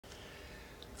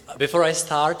Before I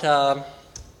start, I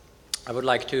would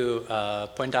like to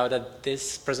point out that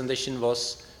this presentation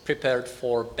was prepared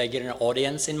for beginner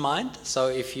audience in mind. So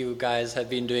if you guys have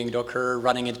been doing Docker,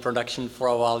 running in production for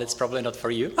a while, it's probably not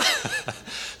for you.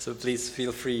 So please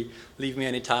feel free, leave me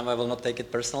anytime, I will not take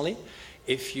it personally.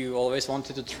 If you always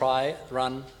wanted to try,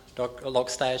 run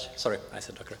Logstash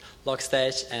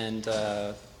and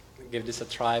give this a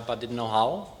try but didn't know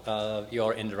how,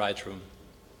 you're in the right room.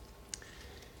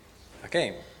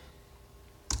 Okay.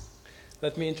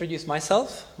 Let me introduce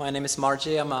myself. My name is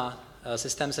Margie. I'm a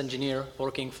systems engineer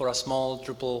working for a small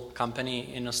Drupal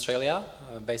company in Australia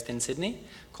based in Sydney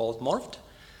called Morphed.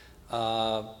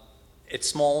 It's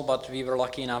small, but we were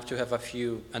lucky enough to have a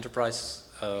few enterprise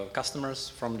customers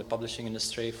from the publishing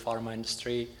industry, pharma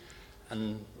industry,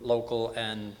 and local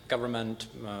and government,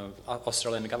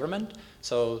 Australian government.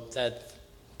 So that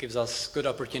gives us good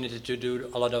opportunity to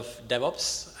do a lot of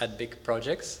DevOps at big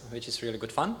projects, which is really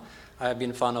good fun. I have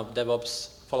been fan of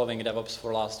DevOps, following DevOps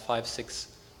for the last 5-6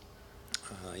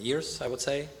 years, I would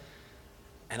say.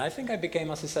 And I think I became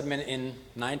a sysadmin in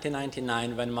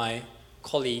 1999 when my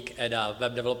colleague at a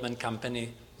web development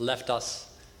company left us,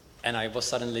 and I was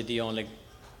suddenly the only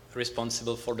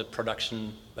responsible for the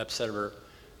production web server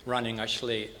running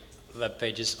actually web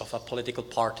pages of a political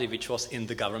party which was in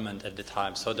the government at the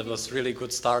time. So that was really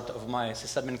good start of my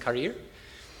sysadmin career,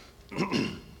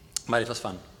 but it was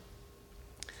fun.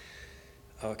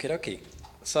 Okay.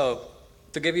 So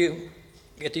to get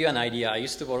you an idea, I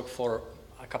used to work for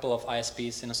a couple of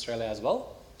ISPs in Australia as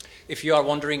well. If you are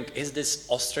wondering, is this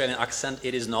Australian accent?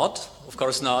 It is not. Of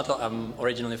course not. I'm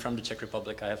originally from the Czech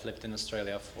Republic. I have lived in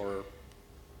Australia for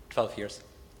 12 years.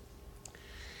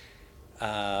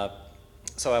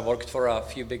 So I worked for a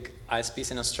few big ISPs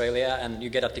in Australia, and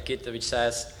you get a ticket which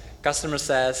says, customer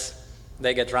says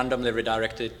they get randomly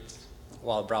redirected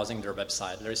while browsing their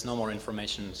website. There is no more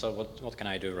information, so what can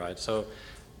I do, right? So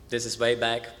this is way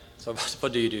back. So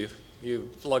what do? You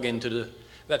log into the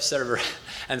web server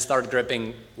and start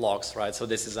grepping logs, right? So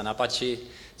this is an Apache.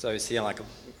 So you see like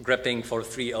grepping for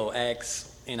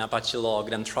 30x in Apache log,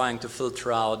 then trying to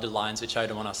filter out the lines which I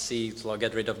don't want to see, so I'll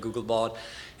get rid of Googlebot.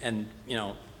 And you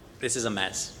know, this is a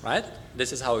mess, right?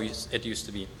 This is how it used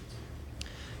to be.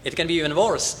 It can be even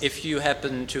worse if you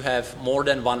happen to have more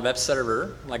than one web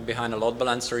server, like behind a load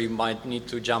balancer. You might need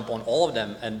to jump on all of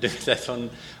them and do that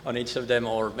on each of them,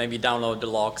 or maybe download the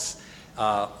logs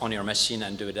on your machine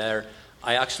and do it there.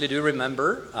 I actually do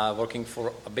remember working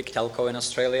for a big telco in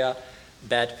Australia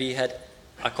that we had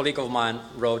a colleague of mine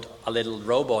wrote a little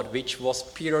robot which was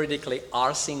periodically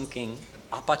rsynching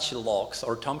Apache logs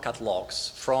or Tomcat logs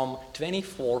from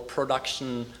 24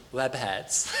 production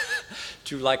webheads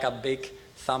to like a big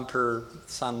Thumper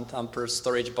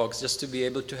storage box, just to be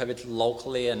able to have it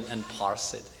locally and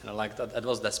parse it. You know, like that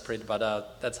was desperate,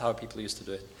 but that's how people used to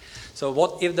do it. So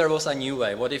what if there was a new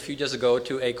way? What if you just go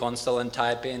to a console and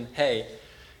type in, hey,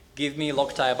 give me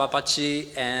log type Apache,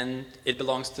 and it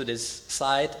belongs to this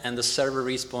site, and the server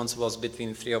response was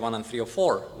between 301 and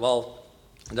 304. Well,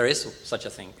 there is such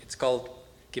a thing. It's called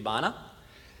Kibana,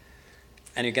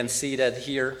 and you can see that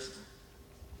here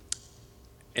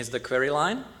is the query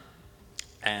line.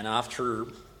 And after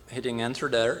hitting enter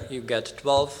there, you get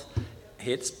 12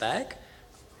 hits back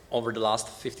over the last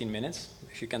 15 minutes.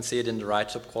 If you can see it in the right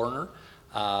top corner,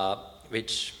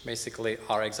 which basically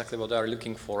are exactly what they are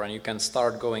looking for. And you can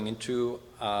start going into,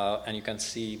 and you can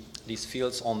see these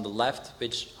fields on the left,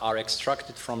 which are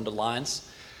extracted from the lines.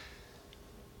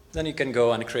 Then you can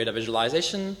go and create a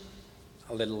visualization,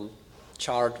 a little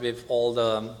chart with all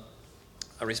the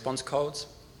response codes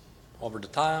over the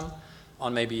time.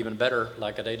 On maybe even better,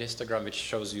 like a data histogram, which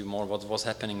shows you more what was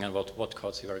happening and what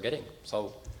codes you are getting.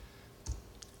 So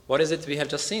what is it we have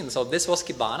just seen? So this was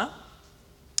Kibana.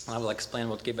 I will explain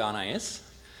what Kibana is.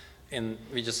 And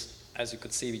we just, as you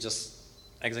could see, we just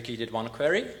executed one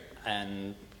query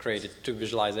and created two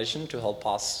visualization to help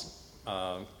us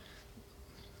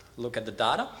look at the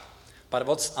data. But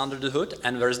what's under the hood,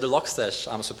 and where's the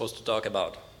Logstash I'm supposed to talk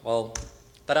about? Well,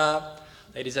 ta-da!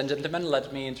 Ladies and gentlemen,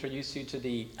 let me introduce you to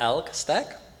the ELK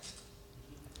stack.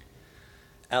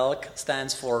 ELK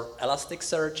stands for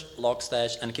Elasticsearch,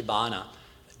 Logstash, and Kibana.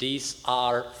 These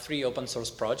are 3 open source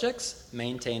projects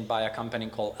maintained by a company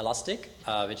called Elastic,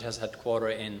 which has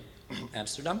headquarters in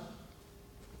Amsterdam.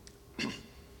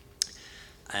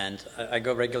 And I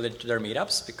go regularly to their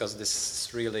meetups because this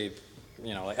is really,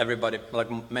 you know, everybody, like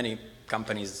many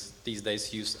companies these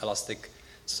days use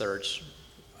Elasticsearch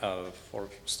for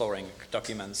storing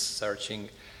documents, searching.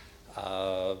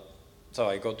 So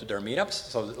I go to their meetups.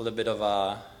 So a little bit of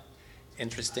a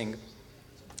interesting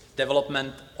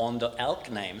development on the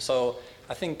ELK name. So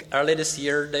I think early this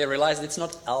year they realized it's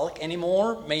not elk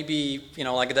anymore. Maybe, you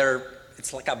know, like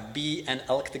it's like a bee and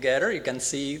elk together. You can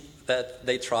see that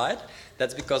they tried.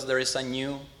 That's because there is a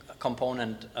new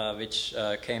component which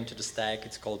came to the stack.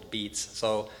 It's called beats.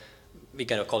 So we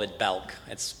can call it Belk.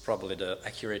 It's probably the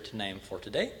accurate name for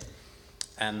today.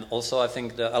 And also I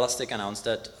think the Elastic announced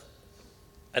that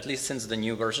at least since the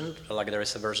new version, like there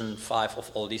is a version 5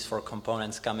 of all these 4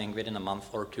 components coming within a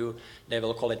month or 2, they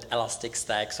will call it Elastic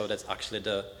Stack. So that's actually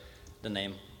the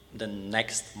name, the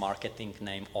next marketing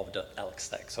name of the Elk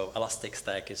Stack. So Elastic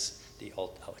Stack is the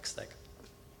old Elk Stack.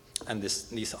 And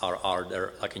these are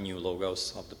their like new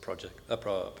logos of the project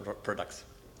products.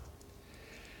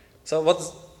 So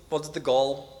what's the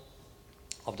goal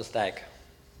of the stack?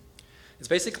 It's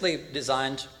basically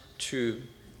designed to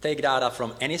take data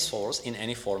from any source in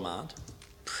any format,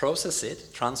 process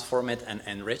it, transform it, and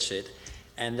enrich it,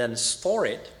 and then store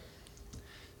it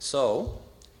so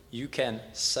you can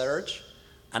search,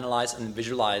 analyze, and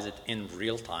visualize it in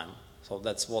real time. So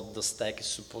that's what the stack is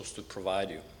supposed to provide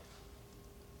you.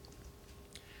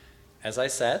 As I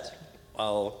said,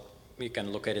 you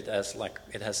can look at it as like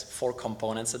it has 4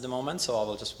 components at the moment, so I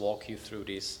will just walk you through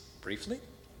these briefly.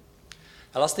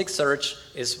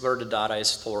 Elasticsearch is where the data is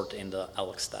stored in the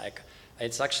Elk stack.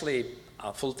 It's actually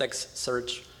a full-text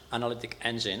search analytic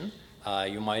engine.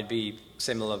 You might be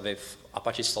similar with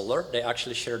Apache Solr. They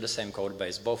actually share the same code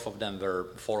base. Both of them were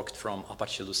forked from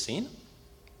Apache Lucene.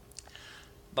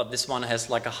 But this one has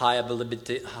like a high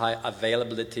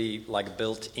availability like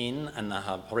built in, and a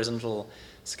horizontal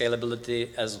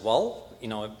scalability as well. You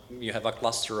know, you have a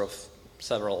cluster of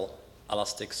several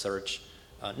Elasticsearch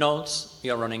nodes.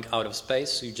 You're running out of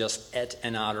space. You just add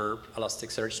another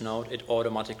Elasticsearch node. It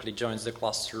automatically joins the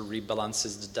cluster,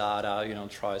 rebalances the data. You know,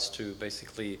 tries to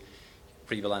basically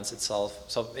rebalance itself.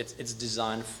 So it's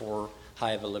designed for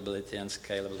high availability and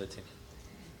scalability.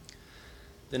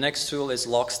 The next tool is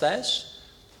Logstash.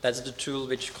 That's the tool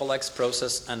which collects,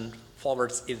 processes, and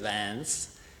forwards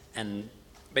events, and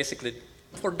basically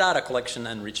for data collection,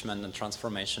 enrichment, and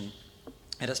transformation.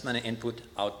 It has many input,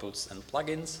 outputs, and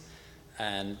plugins,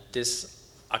 and this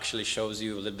actually shows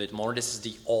you a little bit more. This is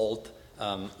the old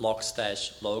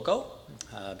Logstash logo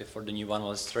before the new one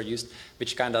was introduced,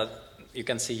 which kind of, you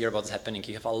can see here what's happening.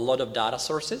 You have a lot of data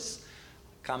sources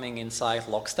coming inside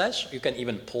Logstash. You can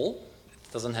even pull.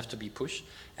 It doesn't have to be push,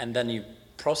 and then you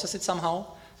process it somehow,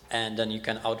 and then you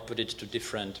can output it to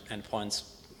different endpoints,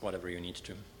 whatever you need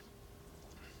to.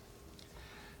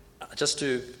 Just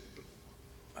to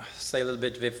say a little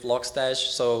bit with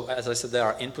Logstash, so as I said, there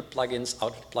are input plugins,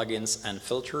 output plugins, and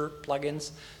filter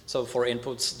plugins. So for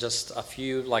inputs, just a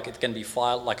few, like it can be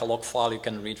file, like a log file you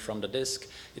can read from the disk.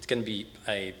 It can be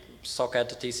a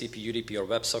socket, TCP, UDP, or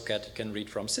WebSocket. You can read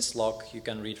from syslog. You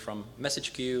can read from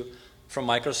message queue, from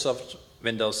Microsoft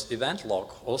Windows event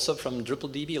log, also from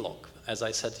DrupalDB log. As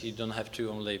I said, you don't have to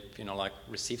only, you know, like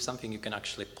receive something, you can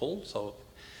actually pull. So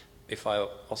if I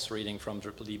was reading from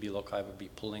DrupalDB log, I would be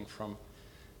pulling from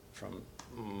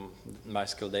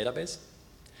MySQL database.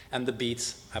 And the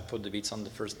beats, I put the beats on the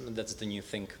first, that's the new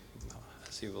thing,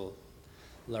 as you will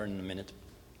learn in a minute.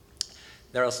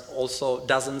 There are also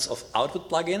dozens of output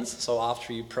plugins, so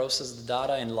after you process the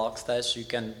data in Logstash, you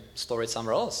can store it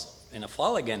somewhere else. In a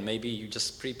file again, maybe you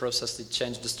just pre-processed it,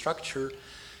 changed the structure,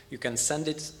 you can send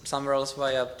it somewhere else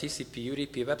via TCP,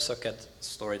 UDP, WebSocket,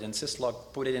 store it in syslog,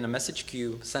 put it in a message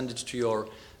queue, send it to your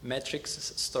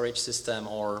metrics storage system,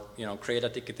 or, you know, create a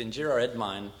ticket in Jira,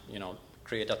 Redmine, you know,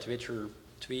 create a Twitter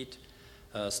tweet,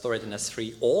 store it in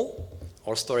S3 all,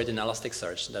 or store it in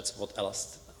Elasticsearch. That's what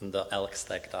the Elk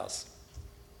stack does.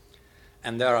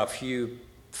 And there are a few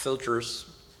filters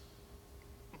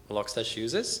Logstash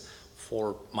uses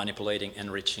for manipulating,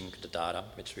 enriching the data,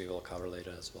 which we will cover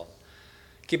later as well.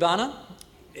 Kibana,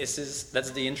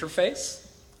 that's the interface.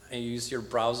 You use your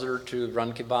browser to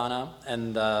run Kibana,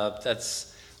 and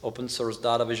that's open source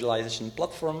data visualization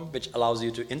platform, which allows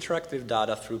you to interact with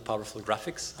data through powerful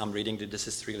graphics. I'm reading that this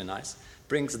is really nice.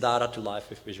 Brings data to life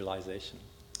with visualization.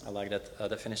 I like that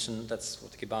definition. That's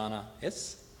what Kibana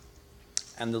is.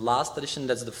 And the last addition,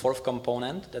 that's the 4th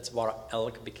component. That's where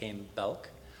Elk became Belk.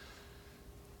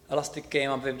 Elastic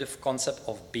came up with the concept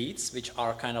of beats, which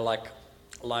are kind of like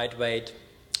lightweight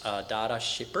data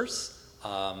shippers.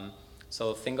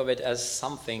 So think of it as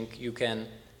something you can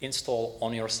install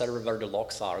on your server where the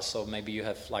logs are. So maybe you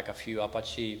have like a few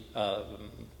Apache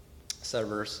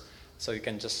servers, so you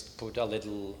can just put a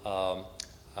little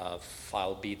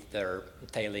file beat there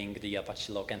tailing the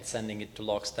Apache log and sending it to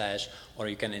Logstash, or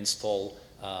you can install,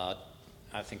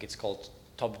 I think it's called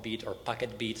top beat or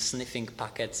packet beat, sniffing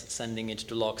packets, sending it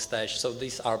to Logstash. So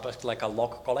these are like a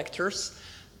log collectors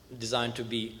designed to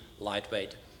be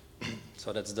lightweight.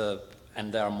 So that's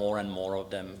and there are more and more of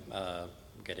them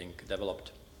getting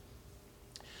developed.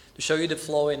 To show you the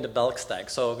flow in the bulk stack,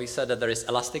 so we said that there is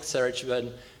Elasticsearch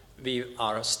when we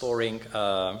are storing,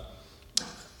 I'm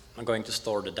going to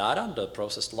store the data, the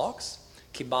processed logs.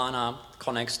 Kibana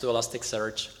connects to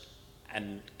Elasticsearch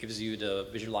and gives you the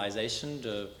visualization,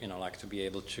 like to be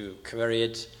able to query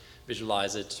it,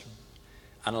 visualize it,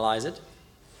 analyze it.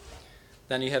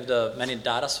 Then you have the many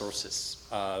data sources.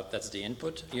 That's the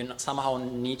input. You somehow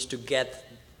need to get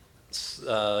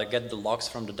the logs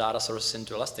from the data source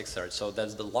into Elasticsearch. So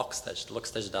that's the Logstash.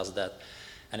 Logstash does that.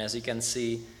 And as you can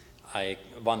see,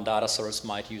 one data source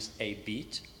might use a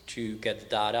beat to get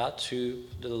data to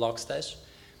the Logstash.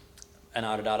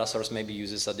 Another data source maybe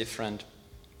uses a different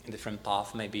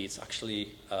path. Maybe it's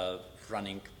actually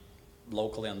running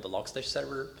locally on the Logstash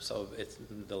server. So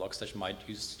the Logstash might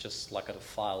use just like a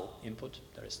file input.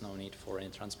 There is no need for any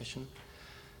transmission.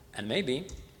 And maybe,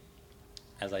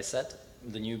 as I said,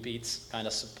 the new beats kind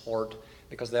of support,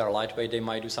 because they are lightweight, they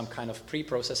might do some kind of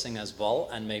pre-processing as well,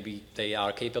 and maybe they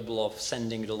are capable of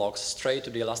sending the logs straight to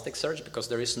the Elasticsearch because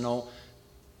there is no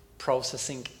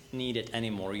processing needed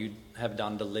anymore. You have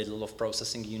done the little of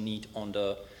processing you need on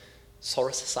the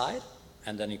source side,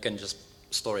 and then you can just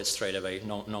store it straight away.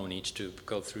 No need to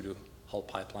go through the whole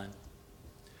pipeline.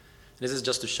 This is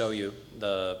just to show you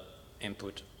the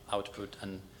input, output,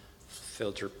 and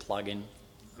filter plugin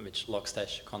which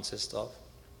Logstash consists of.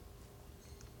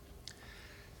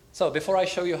 So before I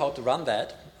show you how to run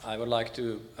that, I would like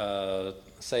to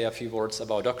say a few words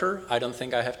about Docker. I don't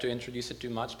think I have to introduce it too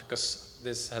much because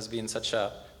this has been such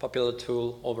a popular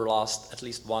tool over the last at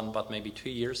least 1 but maybe 2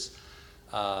 years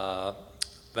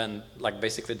when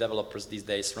basically developers these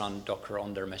days run Docker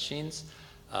on their machines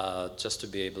just to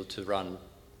be able to run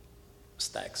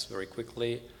stacks very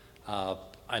quickly.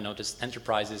 I noticed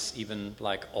enterprises, even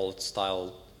like old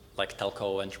style, like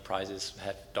telco enterprises,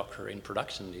 have Docker in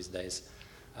production these days.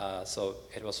 So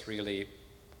it was really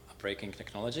a breaking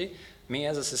technology. Me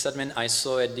as a sysadmin, I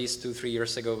saw it these 2-3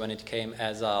 years ago when it came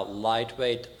as a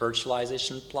lightweight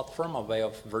virtualization platform, a way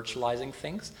of virtualizing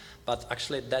things. But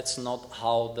actually that's not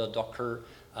how the Docker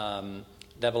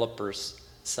developers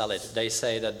sell it. They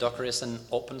say that Docker is an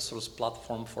open source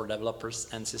platform for developers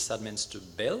and sysadmins to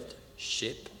build,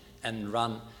 ship, and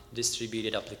run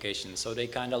distributed applications. So they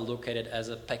kind of look at it as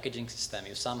a packaging system.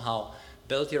 You somehow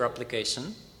build your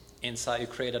application, inside you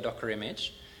create a Docker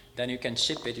image, then you can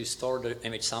ship it, you store the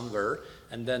image somewhere,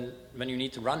 and then when you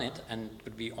need to run it, and it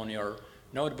would be on your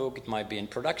notebook, it might be in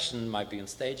production, it might be on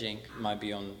staging, it might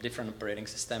be on different operating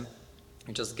system,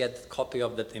 you just get a copy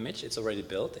of that image, it's already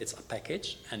built, it's a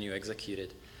package, and you execute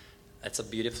it. It's a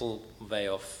beautiful way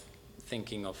of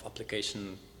thinking of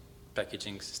application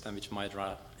packaging system which might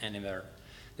run anywhere.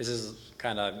 This is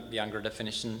kind of younger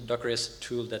definition. Docker is a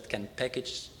tool that can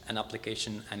package an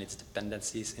application and its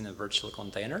dependencies in a virtual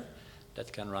container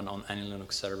that can run on any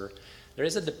Linux server. There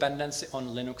is a dependency on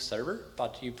Linux server,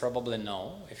 but you probably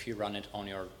know if you run it on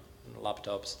your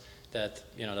laptops that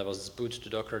there was boot to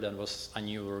Docker, then was a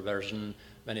newer version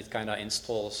when it kind of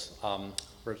installs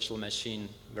virtual machine,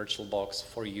 VirtualBox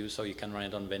for you, so you can run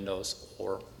it on Windows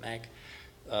or Mac.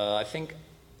 I think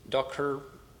Docker,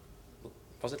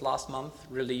 was it last month,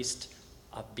 released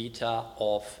a beta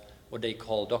of what they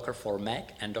call Docker for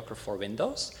Mac and Docker for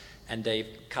Windows, and they've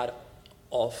cut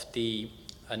off the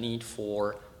need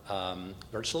for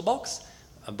VirtualBox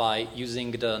by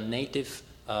using the native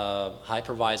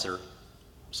hypervisor.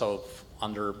 So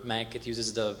under Mac it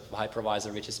uses the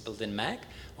hypervisor which is built in Mac.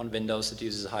 On Windows it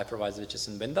uses a hypervisor which is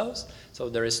in Windows. So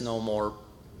there is no more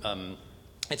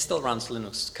it still runs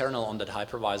Linux kernel on that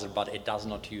hypervisor, but it does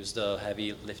not use the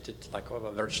heavy lifted like a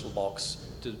VirtualBox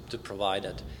to provide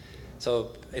it.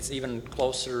 So it's even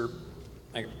closer,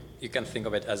 you can think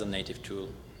of it as a native tool.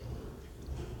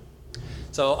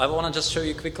 So I want to just show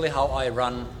you quickly how I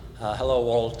run hello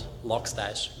world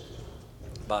Logstash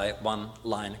by one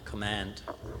line command.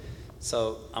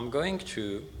 So I'm going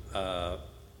to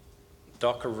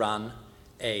Docker run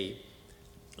a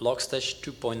Logstash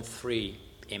 2.3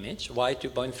 image. Why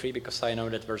 2.3? Because I know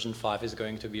that version 5 is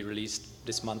going to be released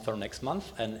this month or next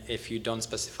month, and if you don't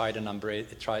specify the number,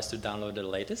 it tries to download the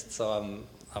latest. So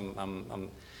I'm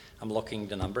locking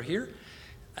the number here,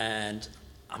 and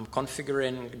I'm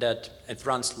configuring that it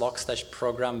runs Logstash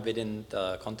program within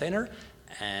the container,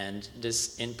 and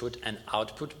this input and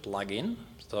output plugin.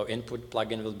 So input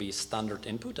plugin will be standard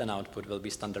input, and output will be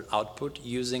standard output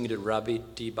using the Ruby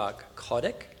debug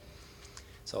codec.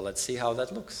 So let's see how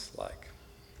that looks like.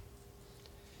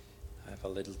 I have a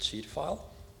little cheat file.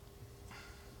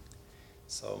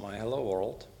 So my hello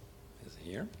world is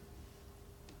here.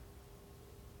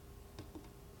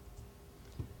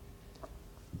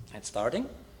 It's starting.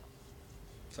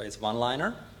 So it's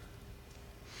one-liner.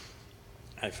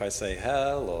 If I say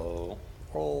hello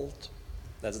world,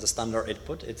 that's the standard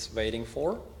input it's waiting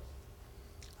for.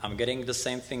 I'm getting the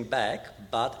same thing back,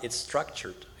 but it's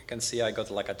structured. You can see I got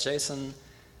like a JSON.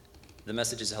 The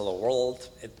message is hello world.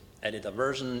 It added a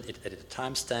version, it added a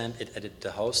timestamp, it added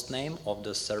the host name of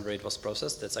the server it was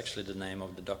processed. That's actually the name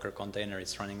of the Docker container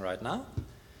it's running right now.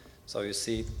 So you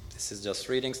see, this is just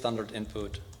reading standard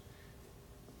input,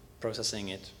 processing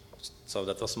it. So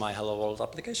that was my hello world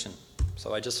application.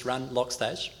 So I just ran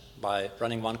Logstash by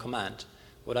running one command.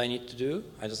 What I need to do,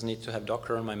 I just need to have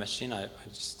Docker on my machine. I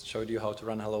just showed you how to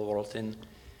run hello world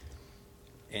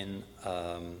in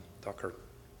Docker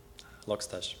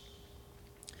Logstash.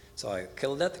 So I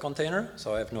killed that container,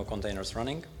 so I have no containers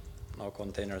running, no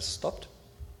containers stopped.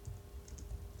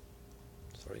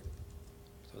 Sorry,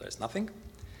 so there's nothing.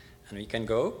 And we can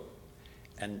go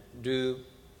and do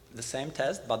the same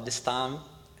test, but this time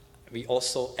we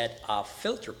also add a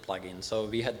filter plugin. So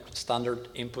we had standard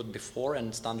input before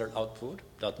and standard output,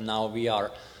 but now we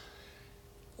are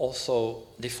also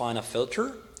define a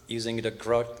filter using the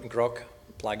Grok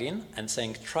plugin and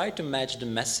saying try to match the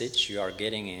message you are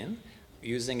getting in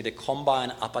using the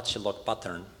combine Apache log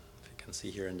pattern, if you can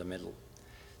see here in the middle.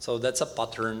 So that's a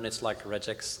pattern, it's like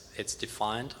regex, it's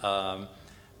defined, and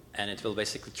it will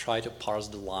basically try to parse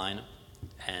the line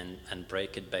and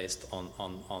break it based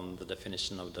on the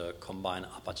definition of the combine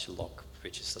Apache log,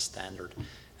 which is the standard.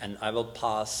 And I will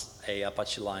pass a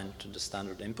Apache line to the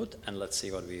standard input, and let's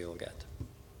see what we will get.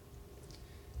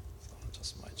 So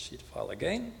just my sheet file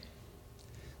again.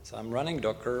 So I'm running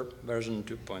Docker version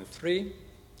 2.3.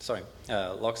 Sorry,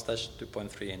 Logstash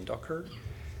 2.3 in Docker,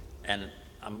 and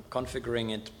I'm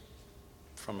configuring it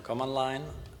from the command line,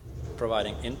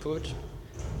 providing input,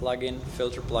 plugin,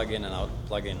 filter plugin, and out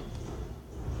plugin.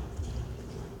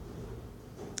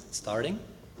 Starting.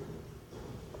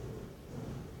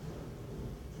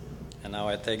 And now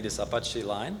I take this Apache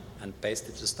line and paste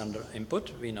it to standard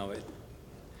input. We know it.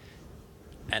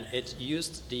 And it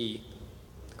used the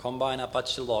combine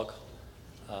Apache log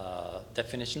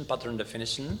definition, pattern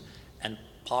definition, and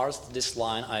parsed this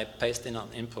line I paste in on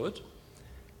input.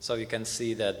 So you can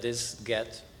see that this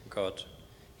get got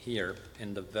here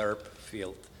in the verb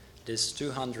field. This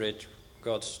 200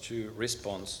 got to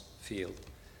response field.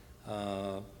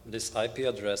 This IP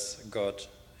address got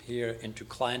here into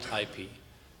client IP.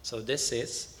 So this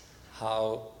is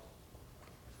how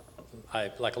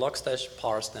like Logstash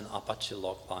parsed an Apache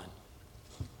log line.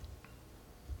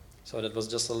 So that was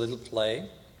just a little play.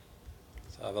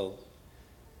 So I will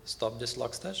stop this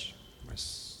Logstash.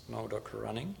 There's no Docker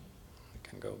running. I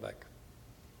can go back.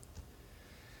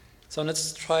 So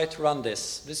let's try to run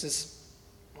this. This is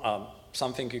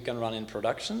something you can run in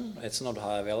production. It's not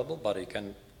high available, but you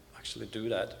can actually do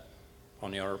that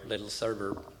on your little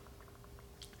server.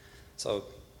 So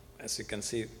as you can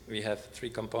see, we have three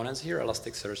components here: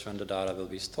 Elasticsearch, when the data will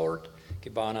be stored;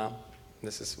 Kibana,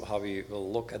 this is how we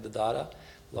will look at the data;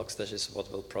 Logstash is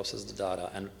what will process the data,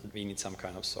 and we need some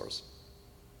kind of source.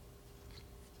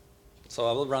 So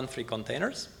I will run three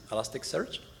containers: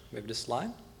 Elasticsearch with this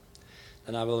line,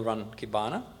 then I will run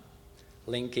Kibana,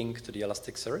 linking to the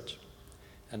Elasticsearch,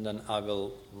 and then I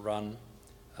will run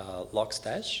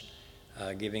Logstash,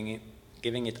 giving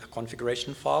it a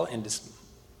configuration file in this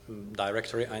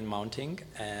directory I'm mounting,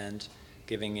 and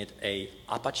giving it a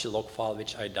Apache log file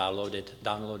which I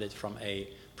downloaded from a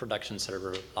production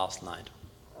server last night.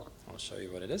 I'll show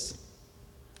you what it is.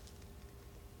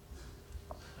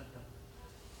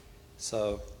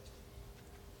 So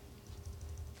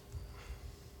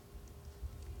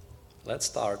let's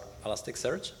start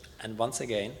Elasticsearch, and once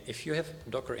again, if you have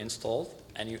Docker installed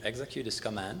and you execute this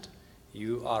command,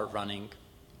 you are running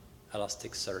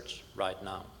Elasticsearch right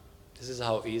now. This is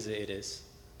how easy it is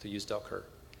to use Docker.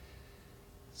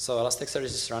 So Elasticsearch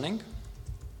is running.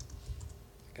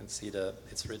 You can see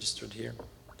it's registered here.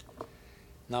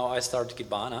 Now I start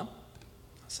Kibana,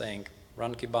 saying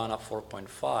run Kibana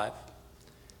 4.5,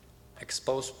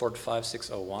 expose port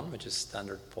 5601, which is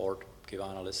standard port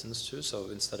Kibana listens to. So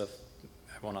instead of,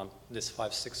 I want this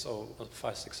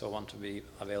 5601 to be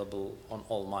available on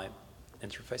all my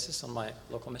interfaces on my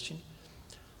local machine.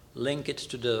 Link it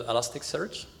to the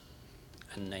Elasticsearch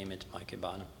and name it my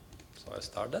Kibana. So I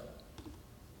start that.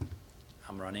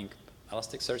 I'm running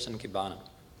Elasticsearch and Kibana.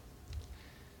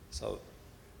 So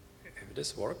if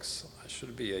this works, I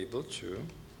should be able to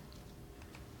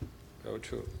go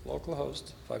to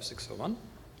localhost 5601.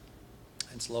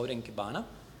 It's loading Kibana,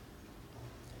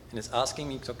 and it's asking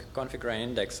me to configure an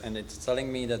index, and it's telling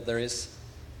me that there is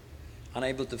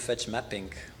unable to fetch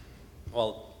mapping.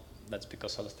 Well, that's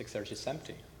because Elasticsearch is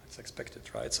empty. It's expected,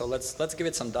 right? So let's give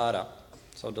it some data.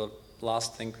 So the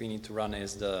last thing we need to run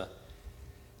is the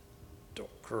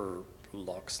Docker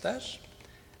Logstash,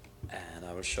 and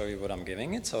I will show you what I'm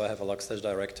giving it. So I have a Logstash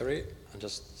directory, and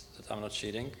just that I'm not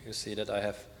cheating, you see that I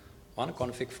have one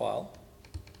config file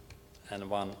and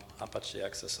one Apache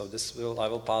access. So I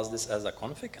will pass this as a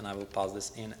config, and I will pass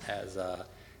this in as a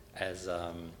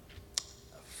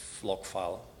log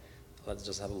file. Let's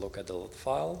just have a look at the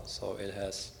file. So it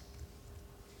has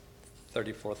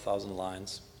 34,000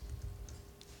 lines.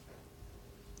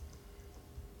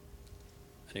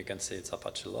 And you can see it's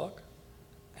Apache log.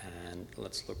 And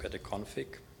let's look at the config.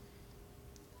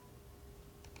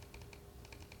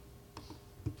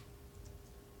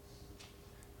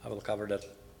 I will cover that.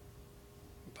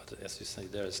 But as you see,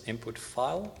 there is input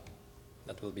file.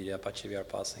 That will be the Apache we are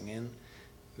passing in.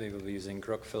 We will be using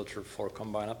grok filter for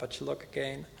combine Apache log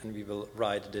again, and we will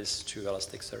write this to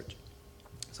Elasticsearch.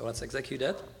 So let's execute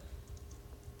that.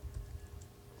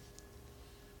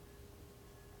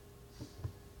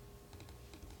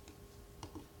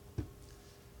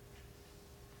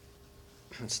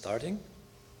 Starting.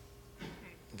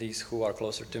 These who are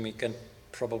closer to me can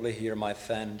probably hear my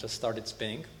fan just started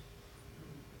spinning.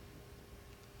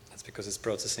 That's because it's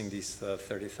processing these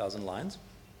 30,000 lines.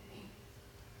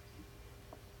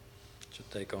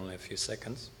 Should take only a few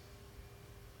seconds.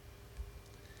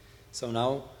 So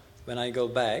now, when I go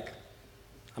back,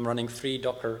 I'm running 3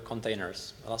 Docker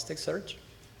containers: Elasticsearch,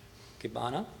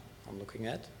 Kibana, I'm looking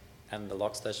at, and the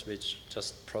Logstash, which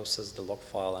just processed the log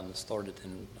file and stored it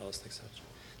in Elasticsearch.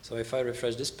 So if I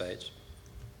refresh this page,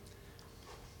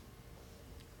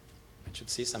 I should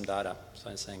see some data. So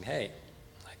I'm saying, hey,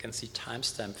 I can see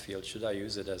timestamp field. Should I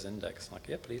use it as index? I'm like,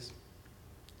 yeah, please.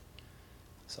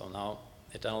 So now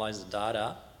it analyzed the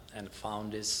data and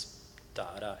found this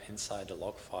data inside the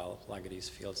log file, like these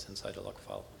fields inside the log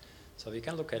file. So we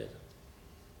can look at it.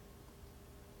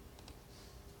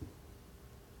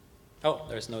 Oh,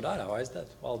 there's no data. Why is that?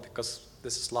 Well, because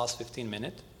this is last 15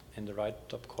 minutes. In the right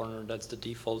top corner, that's the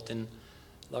default in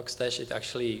Logstash. It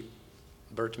actually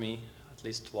burnt me at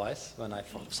least twice when I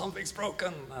thought something's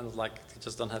broken. And like, I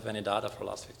just don't have any data for the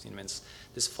last 15 minutes.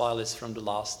 This file is from the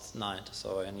last night,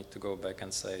 so I need to go back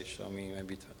and say, show me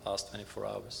maybe the last 24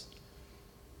 hours.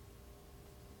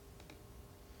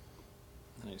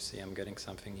 And you see I'm getting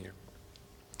something here.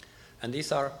 And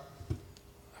these are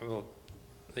the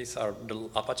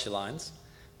Apache lines,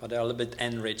 but they're a little bit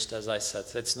enriched, as I said.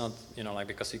 So it's not, like,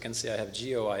 because you can see I have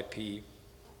geo-IP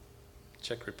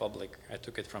Czech Republic. I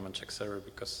took it from a Czech server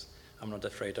because I'm not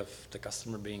afraid of the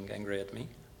customer being angry at me.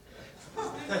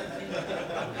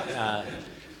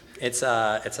 It's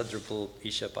a Drupal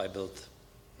eShop I built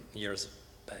years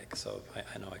back, so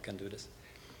I know I can do this.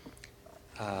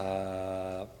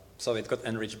 So it got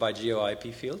enriched by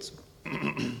geo-IP fields,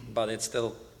 but it's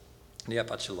still the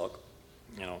Apache log.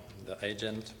 The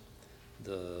agent,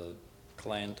 the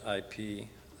client IP,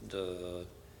 the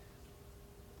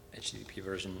HTTP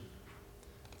version,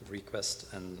 the request,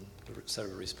 and the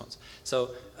server response.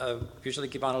 So usually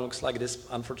Kibana looks like this.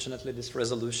 Unfortunately, this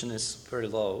resolution is very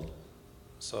low.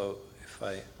 So if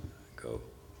I go,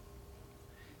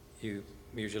 you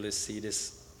usually see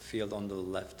this field on the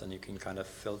left, and you can kind of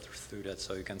filter through that.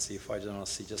 So you can see if I don't want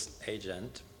to see just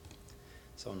agent.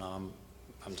 So now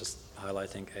I'm just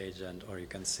highlighting agent, or you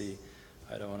can see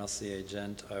I don't want to see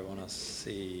agent, I want to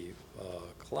see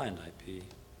client IP.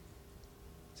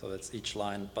 So that's each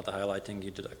line, but the highlighting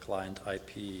you did a client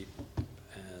IP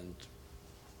and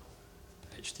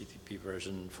HTTP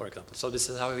version, for example. So this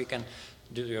is how we can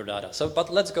do your data. So, but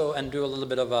let's go and do a little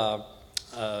bit of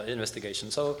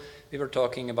investigation. So we were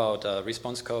talking about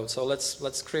response code. So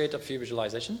let's create a few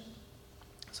visualization.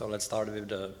 So let's start with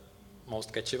the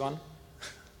most catchy one.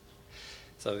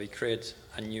 So we create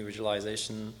a new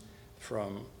visualization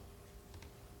and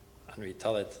we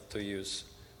tell it to use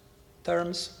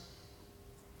terms.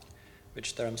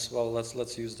 Which terms? Well,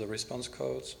 let's use the response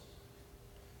codes.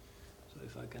 So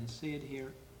if I can see it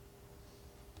here,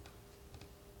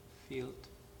 field,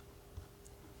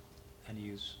 and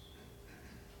use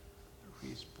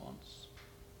response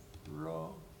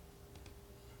row.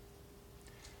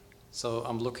 So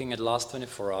I'm looking at last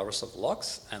 24 hours of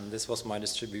logs, and this was my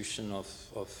distribution of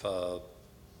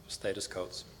status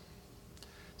codes.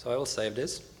 So I will save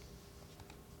this,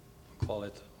 call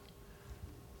it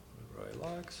whatever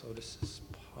I like. So this is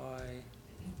pi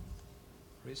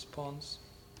response.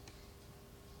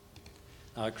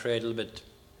 Now I create a little bit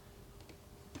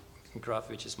graph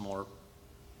which is more.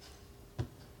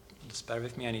 Just bear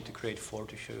with me. I need to create 4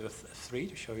 to show you 3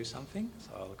 to show you something. So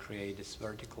I'll create this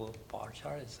vertical bar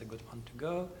chart. It's a good one to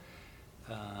go.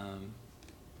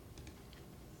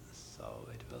 So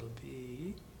it will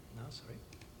be, no, sorry.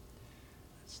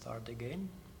 Let's start again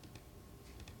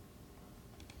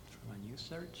from a new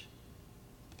search.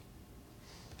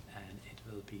 And it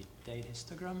will be date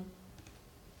histogram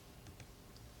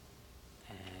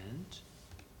and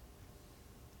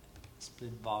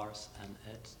split bars and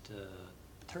add the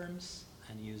terms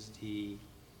and use the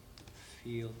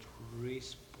field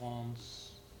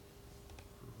response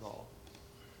raw.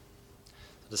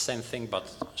 The same thing,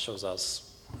 but shows us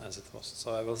as it was.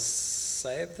 So I will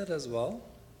save that as well.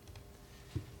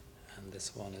 And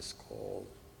this one is called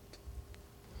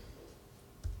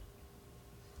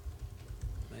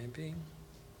maybe.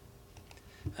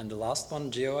 And the last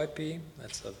one, GeoIP.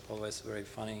 That's always very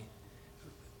funny,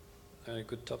 very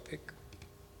good topic.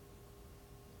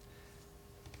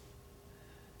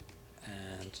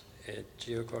 And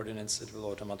geo coordinates, it will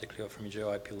automatically offer me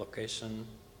GeoIP location.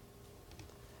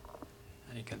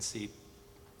 And you can see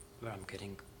where I'm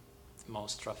getting the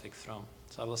most traffic from.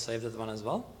 So I will save that one as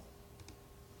well.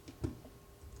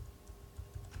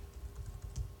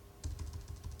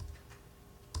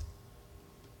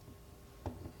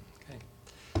 Okay,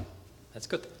 that's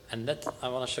good. And that I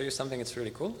want to show you something that's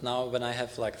really cool. Now when I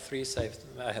have like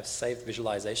I have saved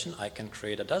visualization, I can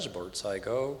create a dashboard. So I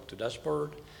go to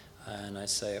dashboard and I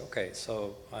say, okay,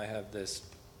 so I have this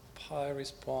pi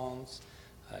response,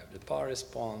 I have the bar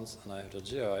response, and I have the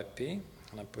GeoIP,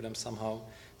 and I put them somehow.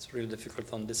 It's really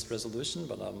difficult on this resolution,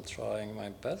 but I'm trying my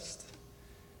best.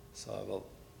 So I will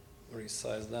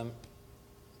resize them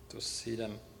to see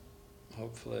them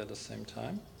hopefully at the same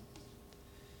time.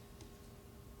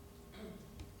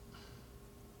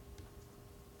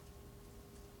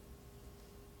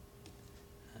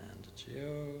 And the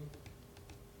geo.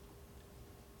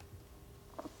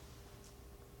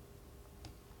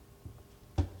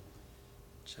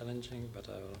 Challenging, but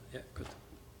I will, yeah, good.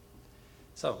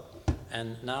 So,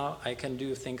 and now I can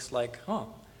do things like, oh,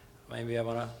 maybe I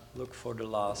want to look for the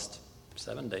last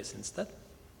 7 days instead.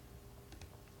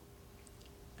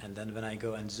 And then when I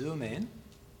go and zoom in,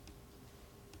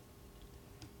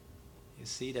 you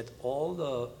see that all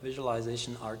the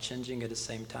visualization are changing at the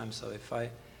same time. So if I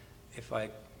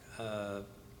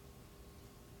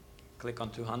click on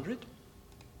 200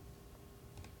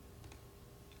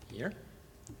 here,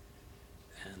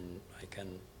 and I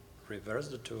can reverse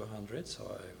the 200, so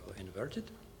I will invert it.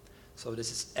 So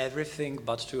this is everything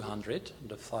but 200,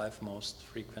 the 5 most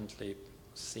frequently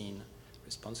seen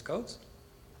response codes.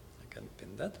 I can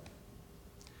pin that.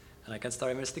 And I can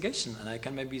start investigation, and I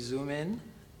can maybe zoom in.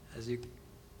 As you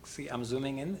see, I'm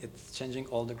zooming in, it's changing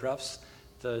all the graphs.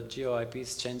 The GeoIP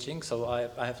is changing, so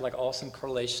I have like awesome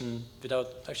correlation without,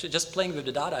 actually just playing with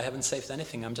the data. I haven't saved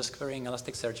anything. I'm just querying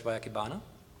Elasticsearch via Kibana.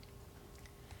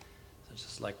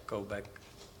 Just like go back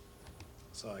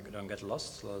so I don't get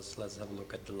lost. So let's have a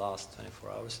look at the last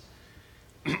 24 hours.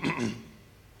 And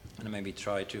maybe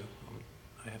try to,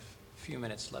 I have a few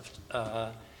minutes left,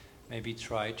 maybe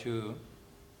try to,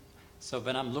 so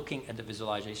when I'm looking at the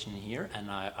visualization here and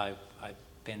I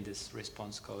pin this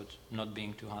response code not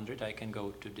being 200, I can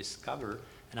go to discover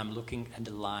and I'm looking at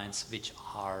the lines which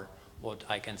are what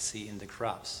I can see in the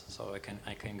graphs. So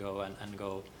I can go and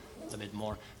go a bit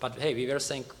more. But hey, we were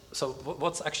saying, so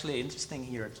what's actually interesting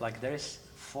here, it's like there is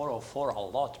 404 a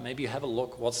lot. Maybe you have a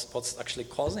look what's actually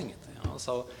causing it, you know?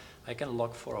 So I can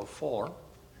log 404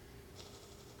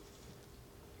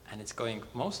 and it's going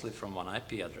mostly from one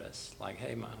IP address. Like,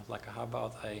 hey, man, like how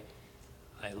about I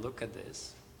look at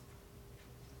this,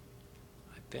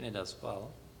 I pin it as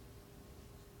well.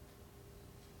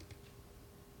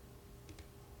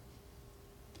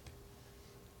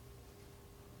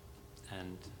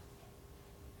 And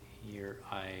here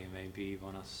I maybe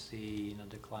want to see not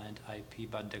the client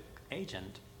IP but the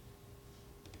agent.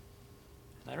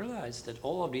 And I realized that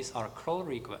all of these are crawl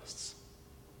requests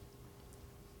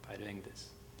by doing this.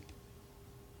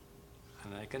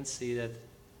 And I can see that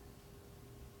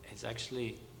it's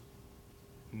actually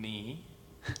me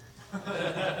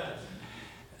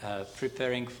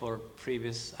preparing for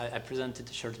previous, I presented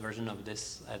a short version of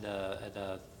this at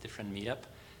a different meetup,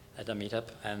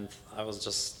 and I was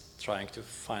just trying to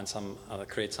find some,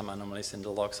 create some anomalies in the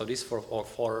log. So these all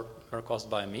four were caused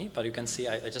by me, but you can see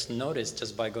I just noticed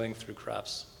just by going through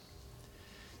graphs.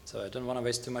 So I don't want to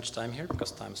waste too much time here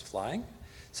because time's flying.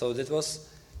 So that was,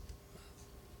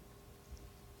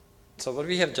 so what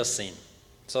we have just seen.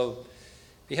 So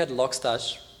we had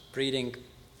Logstash reading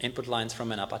input lines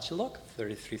from an Apache log,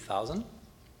 33,000.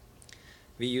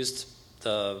 We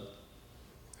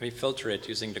filter it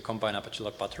using the combine Apache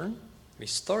log pattern. We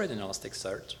store it in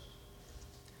Elasticsearch.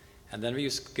 And then we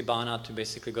use Kibana to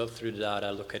basically go through the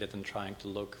data, look at it, and trying to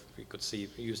look. We could see,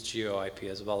 we use GeoIP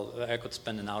as well. I could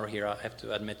spend an hour here. I have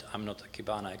to admit, I'm not a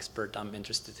Kibana expert. I'm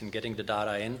interested in getting the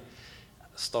data in,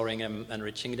 storing them,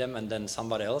 enriching them, and then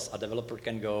somebody else, a developer,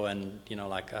 can go and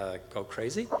go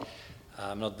crazy.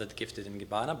 I'm not that gifted in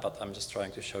Kibana, but I'm just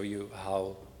trying to show you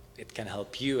how it can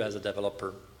help you as a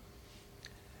developer.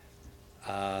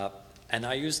 And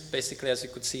I used, basically, as you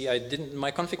could see,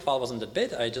 my config file wasn't that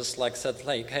big. I just said,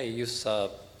 hey, use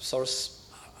source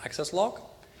access log,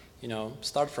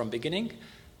 start from beginning.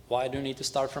 Why do you need to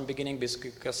start from beginning?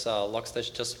 Because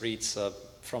Logstash just reads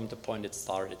from the point it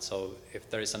started. So if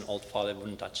there is an old file, it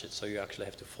wouldn't touch it. So you actually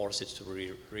have to force it to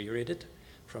reread it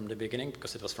from the beginning,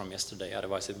 because it was from yesterday.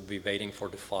 Otherwise, it would be waiting for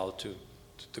the file to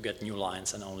get new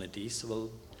lines, and only these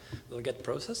will get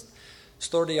processed.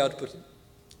 Store the output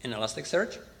in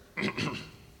Elasticsearch.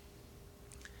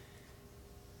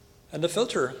 And the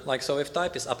filter, so if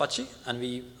type is Apache, and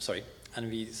we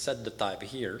set the type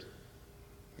here,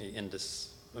 in this,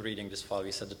 reading this file,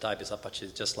 we set the type is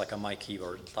Apache, just like a my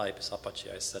keyword, type is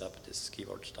Apache, I set up this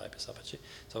keyword, type is Apache.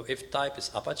 So if type is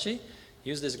Apache,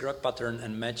 use this grok pattern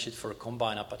and match it for a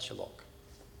combine Apache log.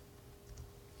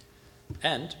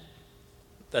 And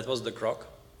that was the grok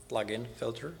plugin,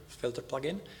 filter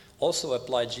plugin. Also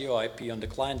apply GeoIP on the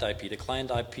client IP. The client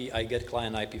IP, I get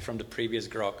client IP from the previous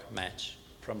grok match.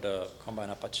 From the combine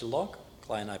Apache log,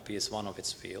 client IP is one of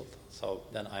its fields. So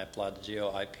then I applied the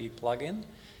GeoIP plugin.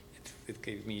 It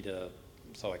gave me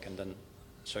so I can then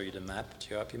show you the map,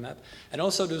 GeoIP map. And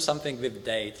also do something with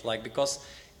date, because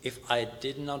if I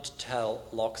did not tell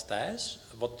Logstash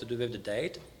what to do with the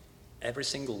date, every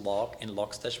single log in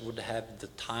Logstash would have the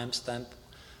timestamp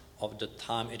of the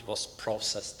time it was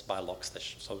processed by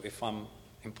Logstash. So if I'm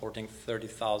importing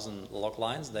 30,000 log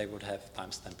lines, they would have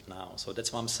timestamp now. So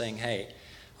that's why I'm saying, hey,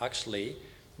 actually,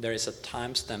 there is a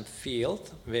timestamp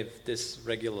field with this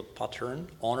regular pattern,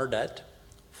 honor that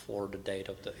for the date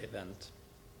of the event.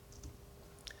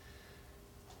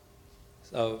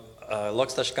 So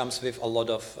Logstash comes with a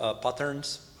lot of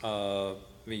patterns.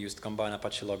 We used combine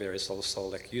Apache log. There is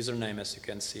also username, as you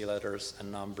can see, letters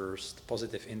and numbers,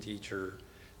 positive integer,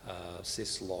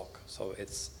 syslog. So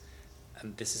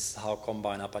and this is how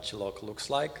combine Apache log looks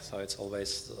like. So it's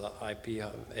always IP,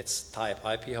 it's type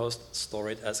IP host, store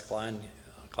it as client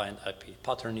IP.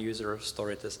 Pattern user,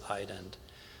 store it as ident.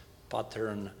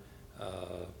 Pattern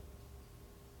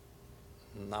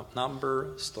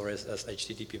number, store it as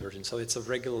HTTP version. So it's a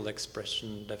regular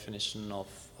expression definition of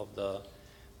the.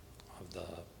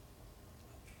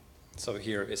 So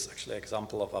here is actually an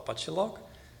example of Apache log.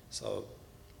 So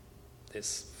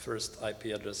this first IP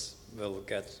address will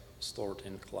get stored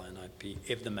in client IP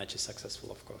if the match is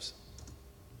successful, of course.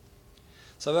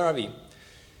 So where are we?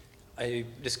 I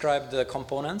described the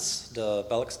components the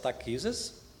bulk stack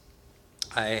uses.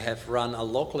 I have run a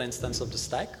local instance of the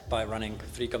stack by running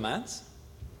 3 commands.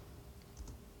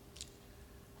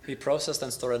 We processed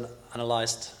and stored and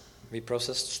analyzed. We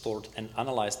processed, stored, and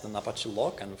analyzed an Apache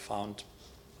log and found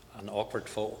an awkward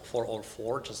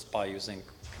 404 just by using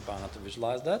Kibana to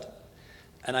visualize that.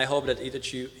 And I hope that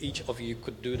each of you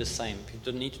could do the same. You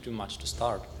don't need to do much to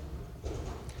start.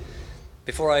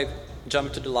 Before I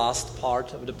jump to the last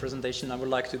part of the presentation, I would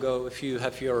like to go, if you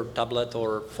have your tablet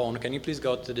or phone, can you please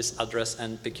go to this address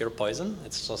and pick your poison?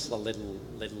 It's just a little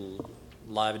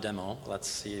live demo. Let's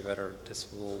see whether this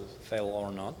will fail or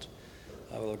not.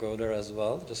 I will go there as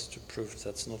well, just to prove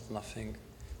that's not nothing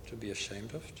to be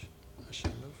ashamed of.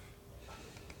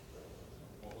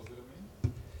 What was the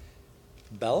domain?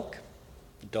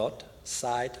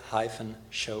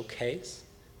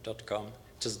 Belk.site-showcase.com.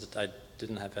 Just that I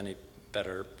didn't have any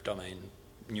better domain,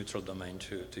 neutral domain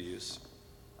to use.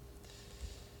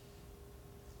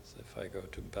 So if I go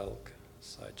to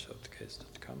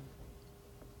belk.site-showcase.com.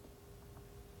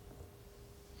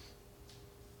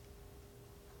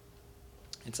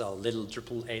 It's a little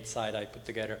Drupal 8 site I put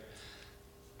together.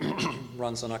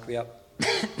 Runs on Acquia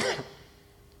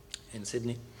in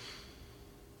Sydney.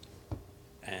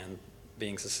 And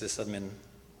being a sysadmin,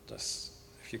 just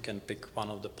if you can pick one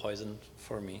of the poison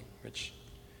for me, which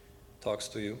talks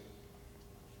to you.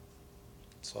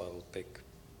 So I will pick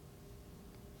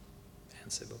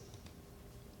Ansible.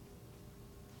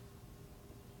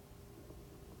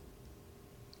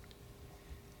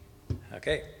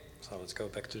 Okay. So let's go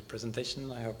back to the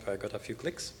presentation. I hope I got a few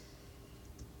clicks.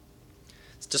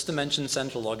 It's just to mention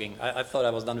central logging. I thought I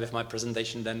was done with my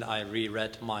presentation, then I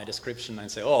reread my description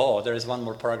and say, oh, there is one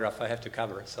more paragraph I have to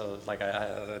cover. So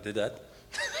I did that.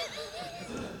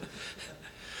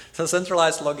 So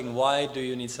centralized logging, why do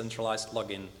you need centralized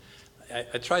logging?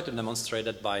 I tried to demonstrate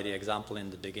that by the example in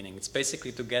the beginning. It's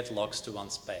basically to get logs to one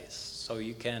space, so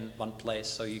you can one place,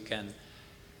 so you can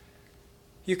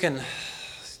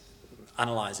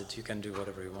analyze it. You can do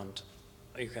whatever you want.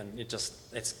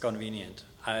 It's convenient.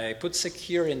 I put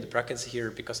secure in the brackets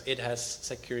here because it has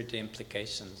security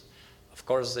implications. Of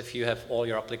course, if you have all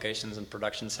your applications and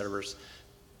production servers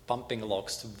pumping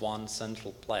logs to one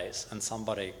central place and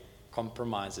somebody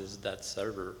compromises that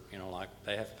server, like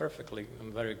they have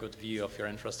very good view of your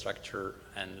infrastructure,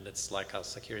 and it's like a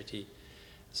security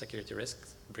risk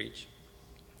breach.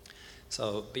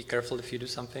 So be careful if you do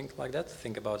something like that.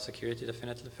 Think about security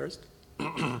definitely first.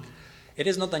 It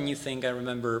is not a new thing. I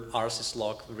remember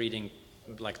rsyslog reading,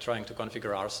 like trying to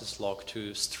configure rsyslog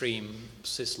to stream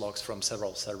syslogs from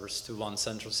several servers to one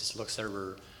central syslog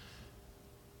server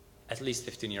at least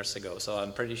 15 years ago. So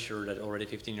I'm pretty sure that already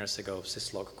 15 years ago,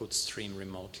 syslog could stream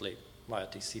remotely via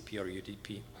TCP or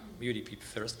UDP. UDP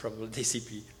first, probably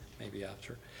TCP, maybe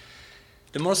after.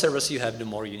 The more servers you have, the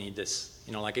more you need this.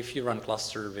 Like if you run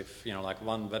cluster with, like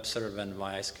one web server and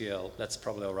MySQL, that's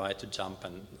probably all right to jump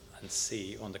and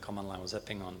see on the command line what's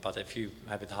happening on. But if you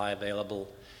have it high available,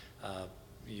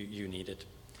 you need it.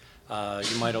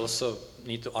 You might also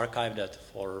need to archive that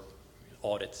for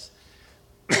audits.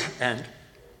 And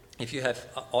if you have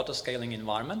auto-scaling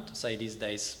environment, say these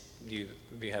days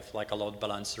we have like a load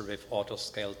balancer with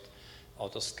auto-scaled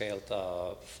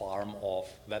farm of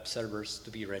web servers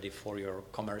to be ready for your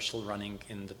commercial running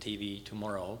in the TV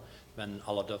tomorrow. When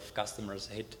a lot of customers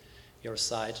hit your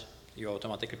site, you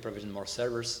automatically provision more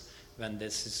servers. When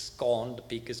this is gone, the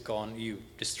peak is gone, you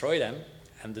destroy them,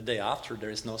 and the day after there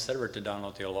is no server to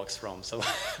download your logs from. So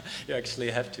you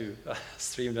actually have to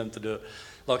stream them to the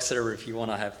log server if you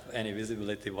want to have any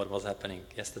visibility what was happening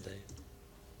yesterday.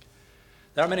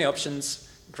 There are many options.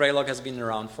 Graylog has been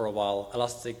around for a while.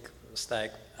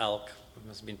 Elasticsearch, Elk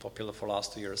has been popular for the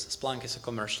last 2 years. Splunk is a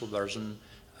commercial version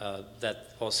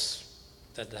that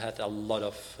had a lot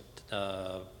of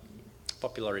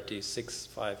popularity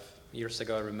 5 years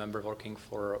ago. I remember working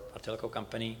for a telco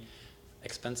company,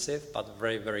 expensive but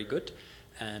very, very good.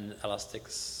 And Elastic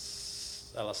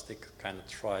kind of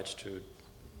tried to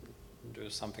do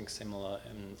something similar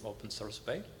in open source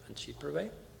way and cheaper way.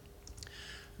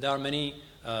 There are many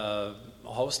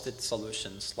hosted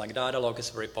solutions, like Datadog is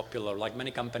very popular. Like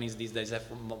many companies these days have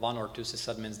 1 or 2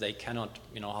 sysadmins. They cannot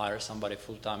hire somebody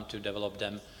full-time to develop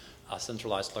them a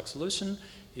centralized log solution.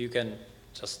 You can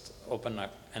just open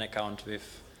an account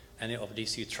with any of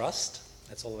these you trust.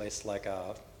 It's always like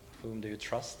whom do you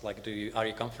trust? Like are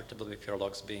you comfortable with your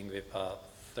logs being with a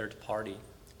third party?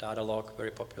 Datadog,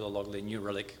 very popular. Logly, New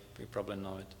Relic, you probably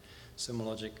know it. Sumo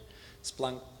Logic,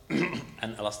 Splunk,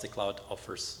 and Elastic Cloud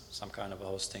offers some kind of a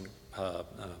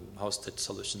hosted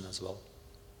solution as well.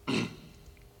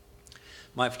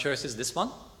 My choice is this one.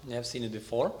 You have seen it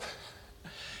before.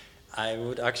 I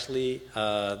would actually,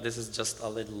 this is just a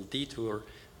little detour,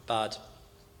 but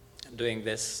doing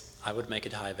this, I would make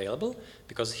it high available,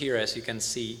 because here, as you can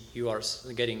see, you are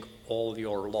getting all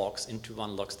your logs into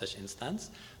one Logstash instance.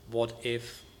 What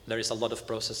if there is a lot of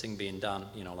processing being done,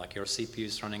 like your CPU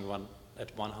is running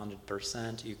at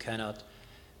 100%, you cannot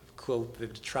cope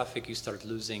with the traffic, you start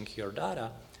losing your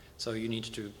data, so you need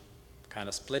to kind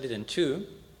of split it in two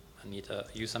and need to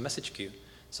use a message queue.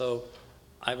 So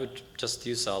I would just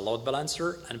use a load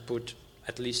balancer and put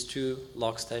at least 2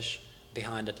 Logstash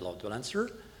behind that load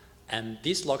balancer. And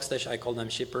these Logstash, I call them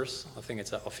shippers. I think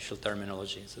it's an official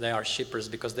terminology. So they are shippers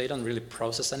because they don't really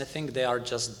process anything. They are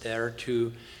just there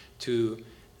to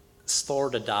store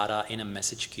the data in a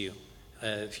message queue.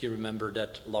 If you remember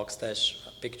that Logstash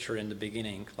picture in the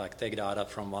beginning, like take data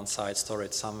from one side, store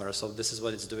it somewhere. So this is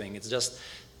what it's doing. It's just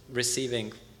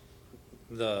receiving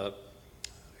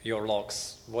your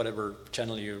logs, whatever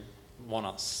channel you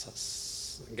want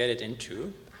to get it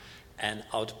into, and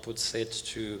outputs it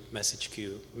to message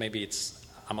queue. Maybe it's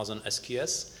Amazon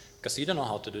SQS, because you don't know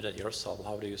how to do that yourself.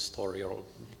 How do you store your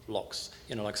logs?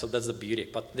 So that's the beauty.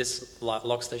 But this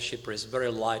Logstash shipper is very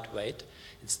lightweight.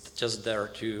 It's just there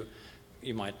to,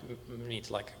 you might need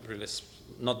like really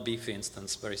not beefy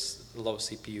instance, very low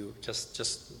CPU,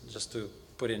 just to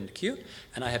put in the queue.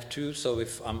 And I have 2, so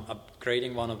if I'm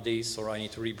upgrading one of these or I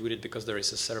need to reboot it because there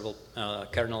is a several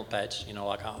kernel patch,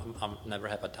 like I never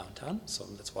have a downtime, so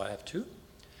that's why I have 2.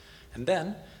 And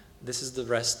then this is the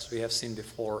rest we have seen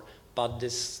before, but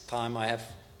this time I have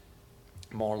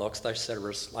more Logstash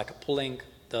servers, like pulling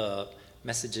the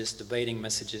messages, the waiting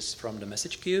messages from the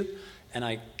message queue, and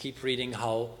I keep reading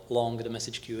how long the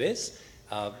message queue is.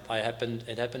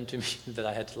 It happened to me that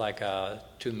I had like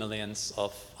 2 million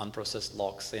of unprocessed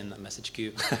logs in a message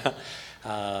queue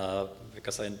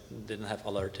because I didn't have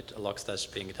alerted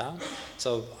Logstash being down.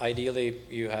 So ideally,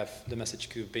 you have the message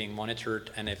queue being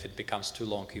monitored, and if it becomes too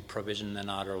long, you provision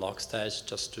another Logstash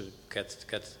just to get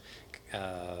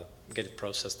it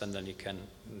processed, and then you can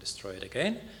destroy it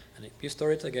again. And you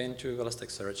store it again to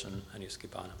Elasticsearch and use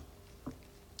Kibana.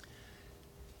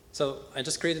 So I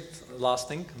just created the last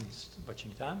thing. I'm just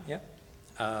watching time. Yeah.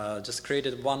 Just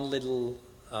created one little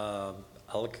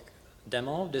Elk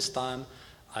demo. This time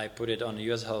I put it on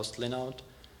US host Linode.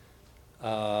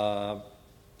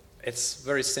 It's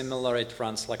very similar. It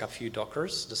runs like a few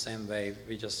Dockers the same way.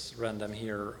 We just ran them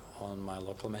here on my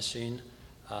local machine.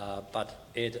 But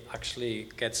it actually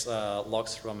gets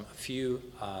logs from a few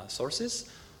sources.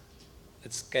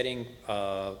 It's getting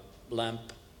LAMP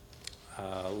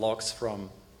logs from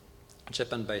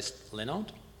Japan-based Linode.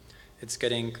 It's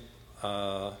getting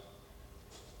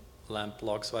LAMP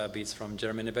logs via beats from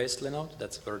Germany-based Linode.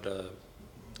 That's where the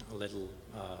little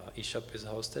eShop is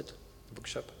hosted,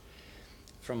 bookshop.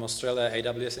 From Australia,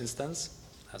 AWS instance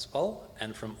as well,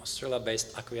 and from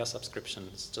Australia-based Acquia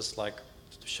subscriptions, just like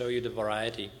to show you the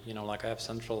variety. You know, like I have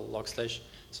central Logstash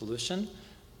solution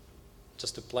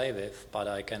just to play with, but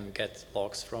I can get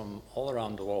logs from all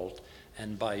around the world,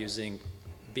 and by using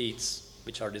beats,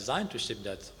 which are designed to ship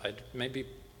that. Maybe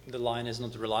the line is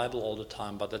not reliable all the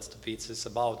time, but that's the beats is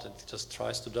about. It just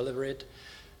tries to deliver it.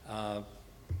 I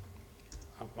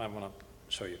want to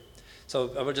show you.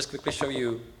 So I will just quickly show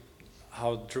you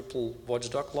how Drupal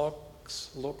watchdog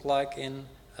logs look like in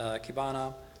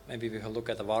Kibana. Maybe we will look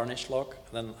at the varnish log.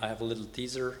 Then I have a little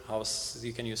teaser how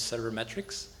you can use server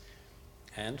metrics,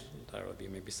 and there will be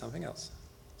maybe something else.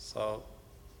 So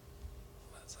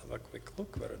let's have a quick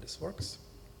look whether this works.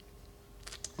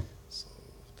 So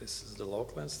this is the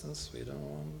local instance we don't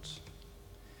want.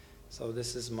 So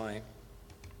this is my,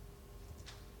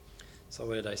 so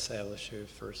what did I say? I will show you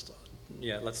first.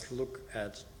 Yeah, let's look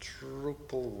at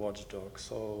Drupal watchdog.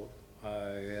 So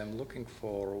I am looking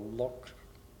for log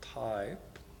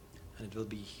type, and it will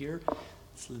be here.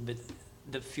 It's a little bit,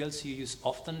 the fields you use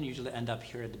often usually end up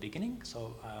here at the beginning.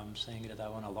 So I'm saying that I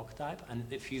want a log type, and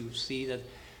if you see that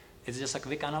it's just a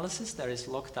quick analysis, there is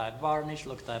log type varnish,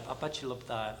 log type apache, log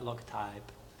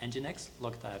type nginx,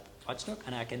 log type watchdog,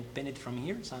 and I can pin it from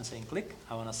here. So I'm saying click,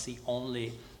 I want to see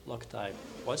only log type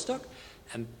watchdog,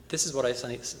 and this is what I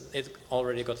said, it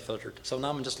already got filtered. So now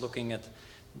I'm just looking at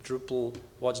Drupal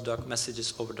watchdog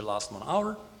messages over the last 1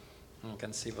 hour, and you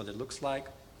can see what it looks like.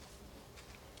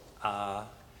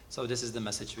 So this is the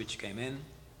message which came in,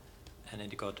 and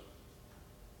it got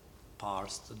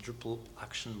parsed. The Drupal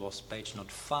action was page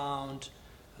not found,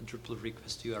 a Drupal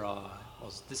request URL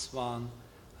was this one,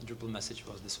 a Drupal message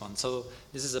was this one. So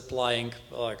this is applying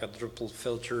like a Drupal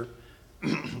filter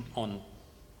on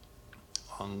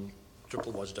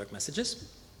Drupal watchdog messages.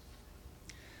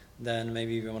 Then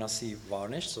maybe we want to see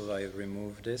varnish, so I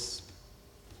remove this.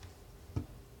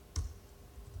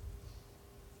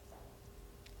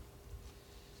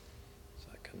 So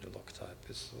I can do log type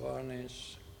is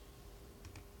varnish.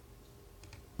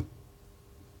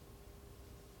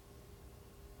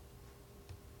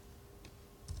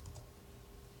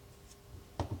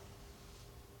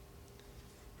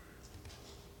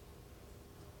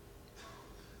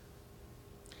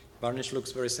 Varnish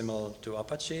looks very similar to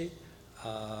Apache.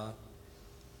 I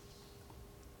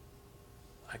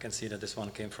can see that this one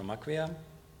came from Acquia.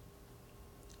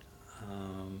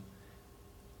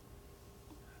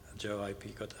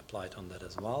 GeoIP got applied on that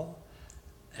as well.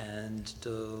 And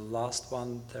the last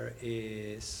one there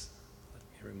is, let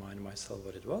me remind myself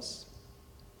what it was.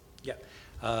 Yeah,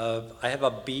 I have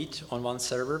a beat on one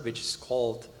server which is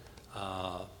called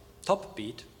top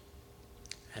beat.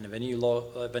 And when you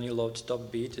load top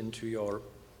beat into your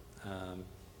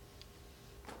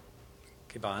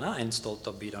Kibana, install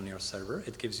top beat on your server,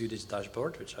 it gives you this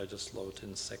dashboard, which I just load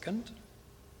in a second.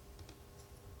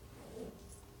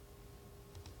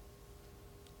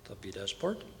 Top beat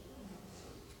dashboard.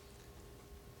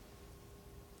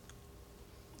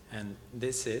 And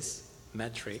this is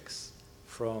metrics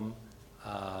from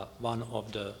one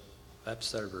of the web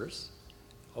servers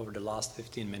over the last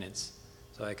 15 minutes.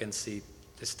 So I can see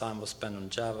this time was spent on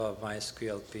Java,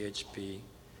 MySQL, PHP,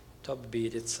 top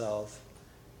beat itself,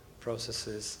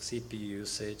 processes, CPU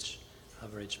usage,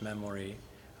 average memory.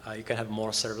 You can have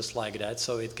more servers like that.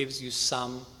 So it gives you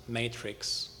some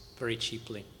matrix very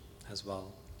cheaply as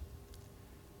well.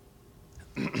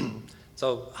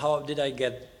 So how did I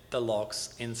get the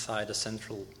logs inside the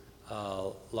central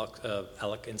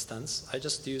Elk instance? I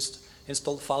just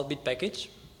installed filebit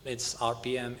package it's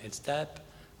RPM, it's dep.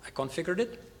 I configured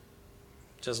it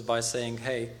just by saying,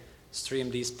 hey, stream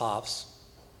these paths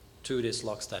to this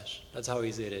Logstash. That's how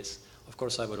easy it is. Of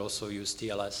course, I would also use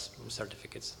TLS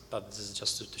certificates, but this is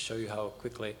just to show you how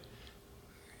quickly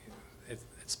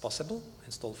it's possible.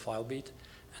 Install FileBeat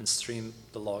and stream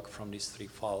the log from these 3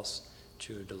 files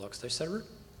to the Logstash server.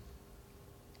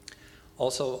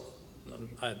 Also,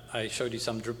 I showed you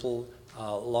some Drupal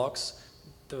logs.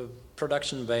 The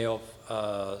production way of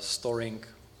storing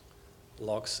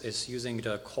logs is using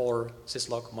the core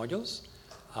syslog modules,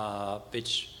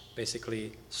 which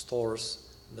basically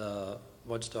stores the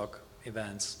watchdog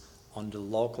events on the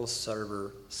local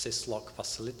server syslog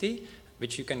facility,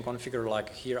 which you can configure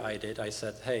like here I did. I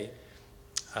said, hey,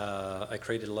 I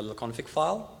created a little config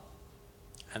file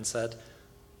and said,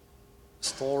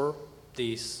 store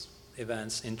these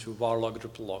events into varlog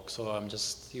Drupal log. So I'm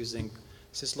just using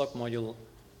syslog module,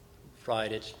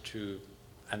 write it to,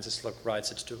 and syslog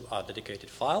writes it to a dedicated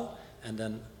file. And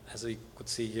then, as we could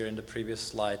see here in the previous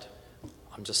slide,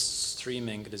 I'm just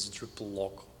streaming this Drupal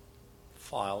log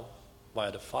file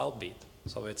via the FileBeat.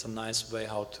 So it's a nice way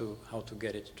how to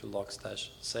get it to Logstash.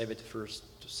 Save it first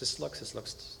to syslog. Syslog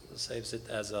saves it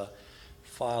as a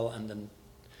file, and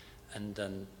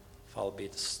then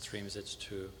FileBeat streams it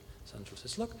to central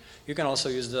syslog. You can also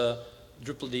use the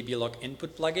Drupal DB log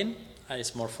input plugin, and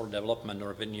it's more for development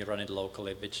or when you run it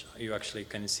locally, which you actually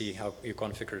can see how you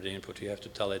configure the input. You have to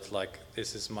tell it like,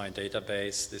 this is my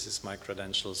database, this is my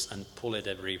credentials, and pull it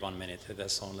every 1 minute. It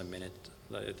has only a minute.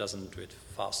 It doesn't do it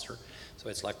faster. So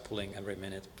it's like pulling every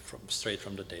minute straight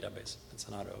from the database. It's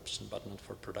another option, but not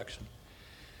for production.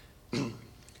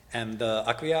 And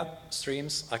Acquia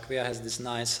streams. Acquia has this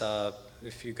nice,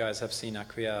 if you guys have seen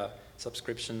Acquia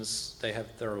subscriptions, they have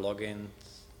their login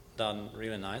done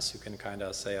really nice. You can kind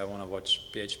of say, I want to watch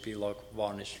PHP log,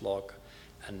 Varnish log,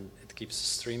 and it keeps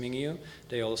streaming you.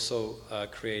 They also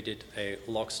created a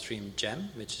logstream gem,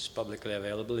 which is publicly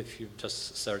available. If you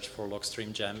just search for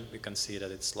logstream gem, you can see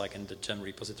that it's like in the gem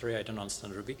repository. I don't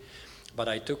understand Ruby, but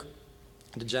I took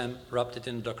the gem, wrapped it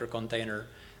in a Docker container,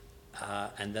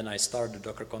 and then I start the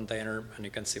Docker container, and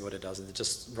you can see what it does. It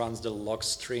just runs the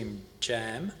logstream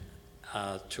gem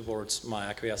towards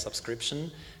my Acquia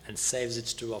subscription and saves it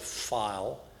to a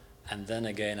file, and then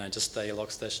again I just say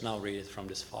Logstash, now read it from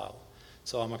this file.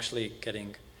 So I'm actually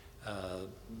getting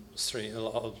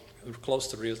close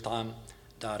to real-time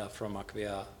data from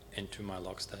Acquia into my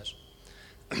Logstash.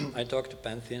 I talked to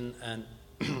Pantheon and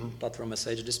Platform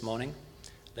SH this morning.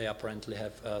 They apparently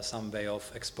have some way of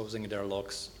exposing their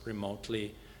logs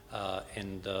remotely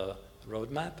in the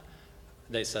roadmap.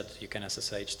 They said you can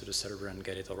SSH to the server and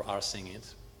get it, or rsync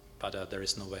it, but there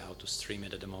is no way how to stream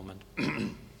it at the moment.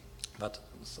 But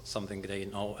something they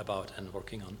know about and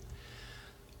working on.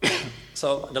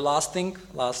 So the last thing,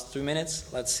 last 2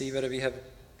 minutes, let's see whether we have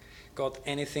got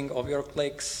anything of your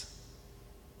clicks.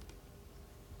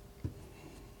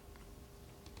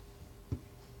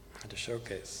 The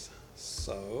showcase.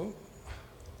 So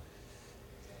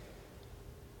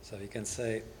we can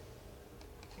say,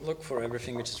 look for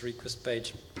everything which is request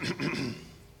page.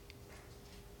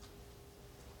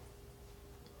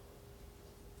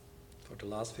 For the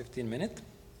last 15 minutes,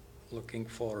 looking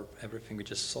for everything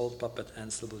which is Salt, Puppet,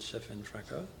 Ansible, Chef,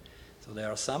 Infracode. So there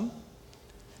are some.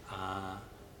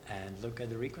 And look at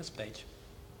the request page.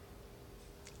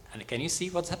 And can you see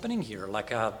what's happening here?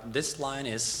 Like this line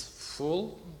is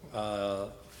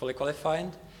fully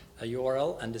qualified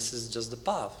URL, and this is just the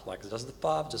path. Like just the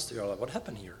path, just the URL. What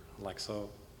happened here? Like so.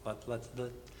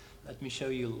 Let me show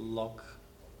you log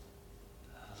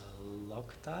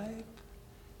type.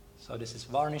 So this is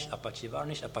Varnish, Apache,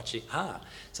 Varnish, Apache.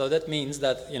 So that means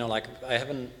that, like I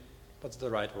haven't, what's the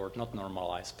right word? Not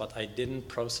normalized, but I didn't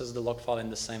process the log file in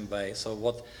the same way. So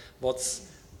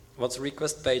what's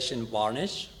request page in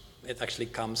Varnish? It actually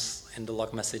comes in the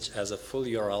log message as a full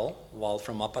URL, while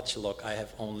from Apache log I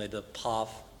have only the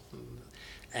path.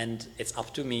 And it's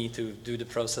up to me to do the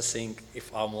processing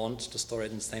if I want to store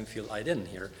it in the same field. I didn't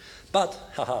here. But,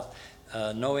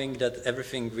 knowing that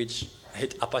everything which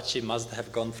hit Apache must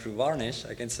have gone through Varnish,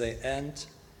 I can say, and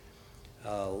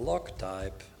log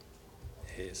type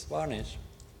is Varnish.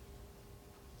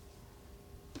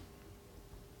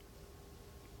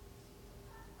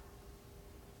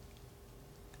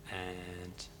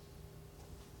 And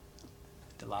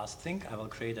the last thing, I will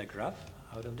create a graph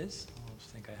out of this.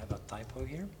 I think I have a typo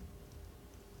here.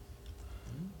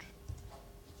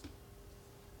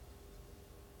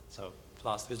 So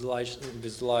last visualize,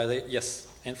 yes,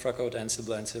 Infracode,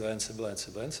 Ansible, Ansible, Ansible,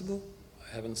 Ansible, Ansible.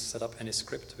 I haven't set up any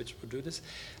script which would do this.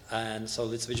 And so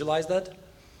let's visualize that.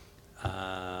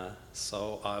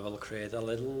 So I will create a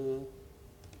little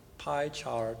pie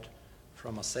chart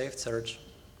from a saved search,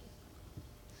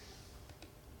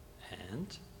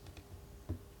 and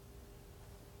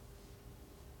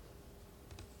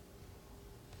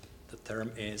the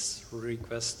term is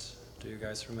request. Do you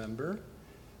guys remember?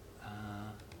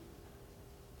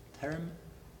 Term,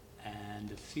 and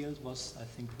the field was, I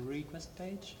think, request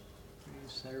page,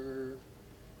 server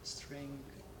string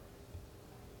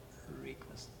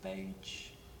request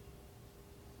page.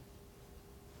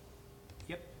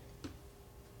 Yep.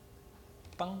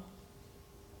 Bang.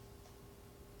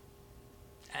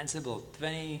 Ansible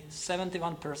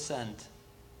 71%.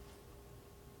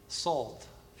 Salt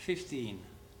 15.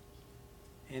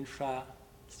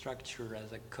 Infrastructure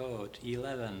as a code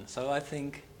 11. So I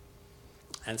think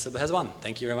Ansible has won.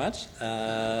 Thank you very much.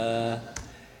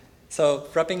 So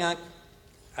wrapping up,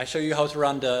 I show you how to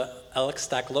run the Elk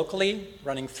stack locally,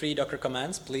 running 3 Docker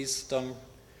commands. Please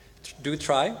do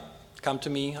try. Come to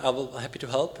me. I will be happy to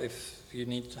help if you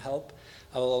need help.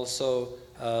 I will also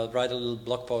write a little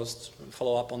blog post,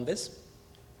 follow up on this.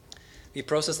 We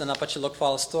processed an Apache log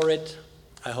file, store it.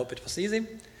 I hope it was easy.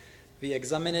 We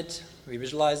examined it, we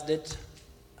visualized it,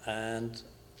 and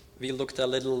we looked at a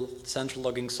little central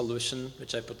logging solution,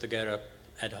 which I put together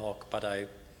ad hoc, but I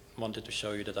wanted to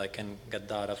show you that I can get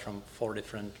data from 4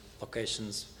 different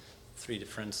locations, 3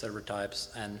 different server types,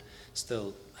 and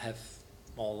still have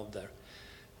all of there.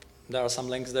 There are some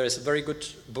links. There is a very good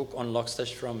book on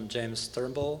Logstash from James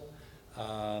Turnbull.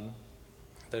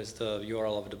 There's the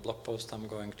URL of the blog post I'm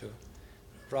going to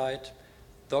write.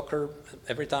 Docker,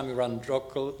 every time you run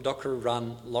Docker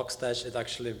run Logstash, it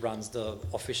actually runs the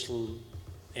official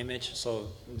image. So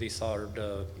these are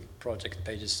the project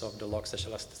pages of the Logstash,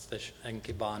 Elasticsearch, and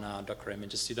Kibana Docker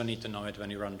images. You don't need to know it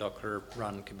when you run Docker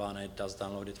run Kibana. It does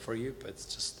download it for you, but it's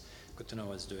just good to know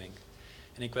what it's doing.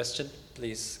 Any question,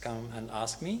 please come and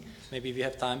ask me. Maybe we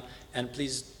have time. And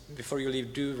please, before you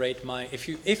leave, do rate my, if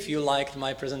you liked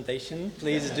my presentation,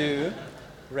 please do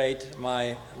rate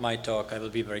my talk. I will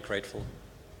be very grateful.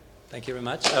 Thank you very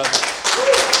much.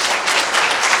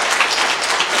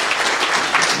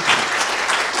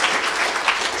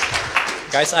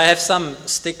 Guys, I have some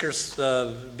stickers.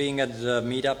 Being at the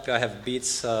meetup, I have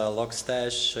Beats,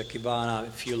 Logstash, Kibana.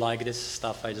 If you like this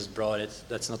stuff, I just brought it.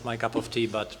 That's not my cup of tea,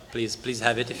 but please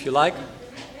have it if you like.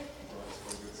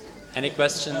 Any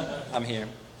question? I'm here.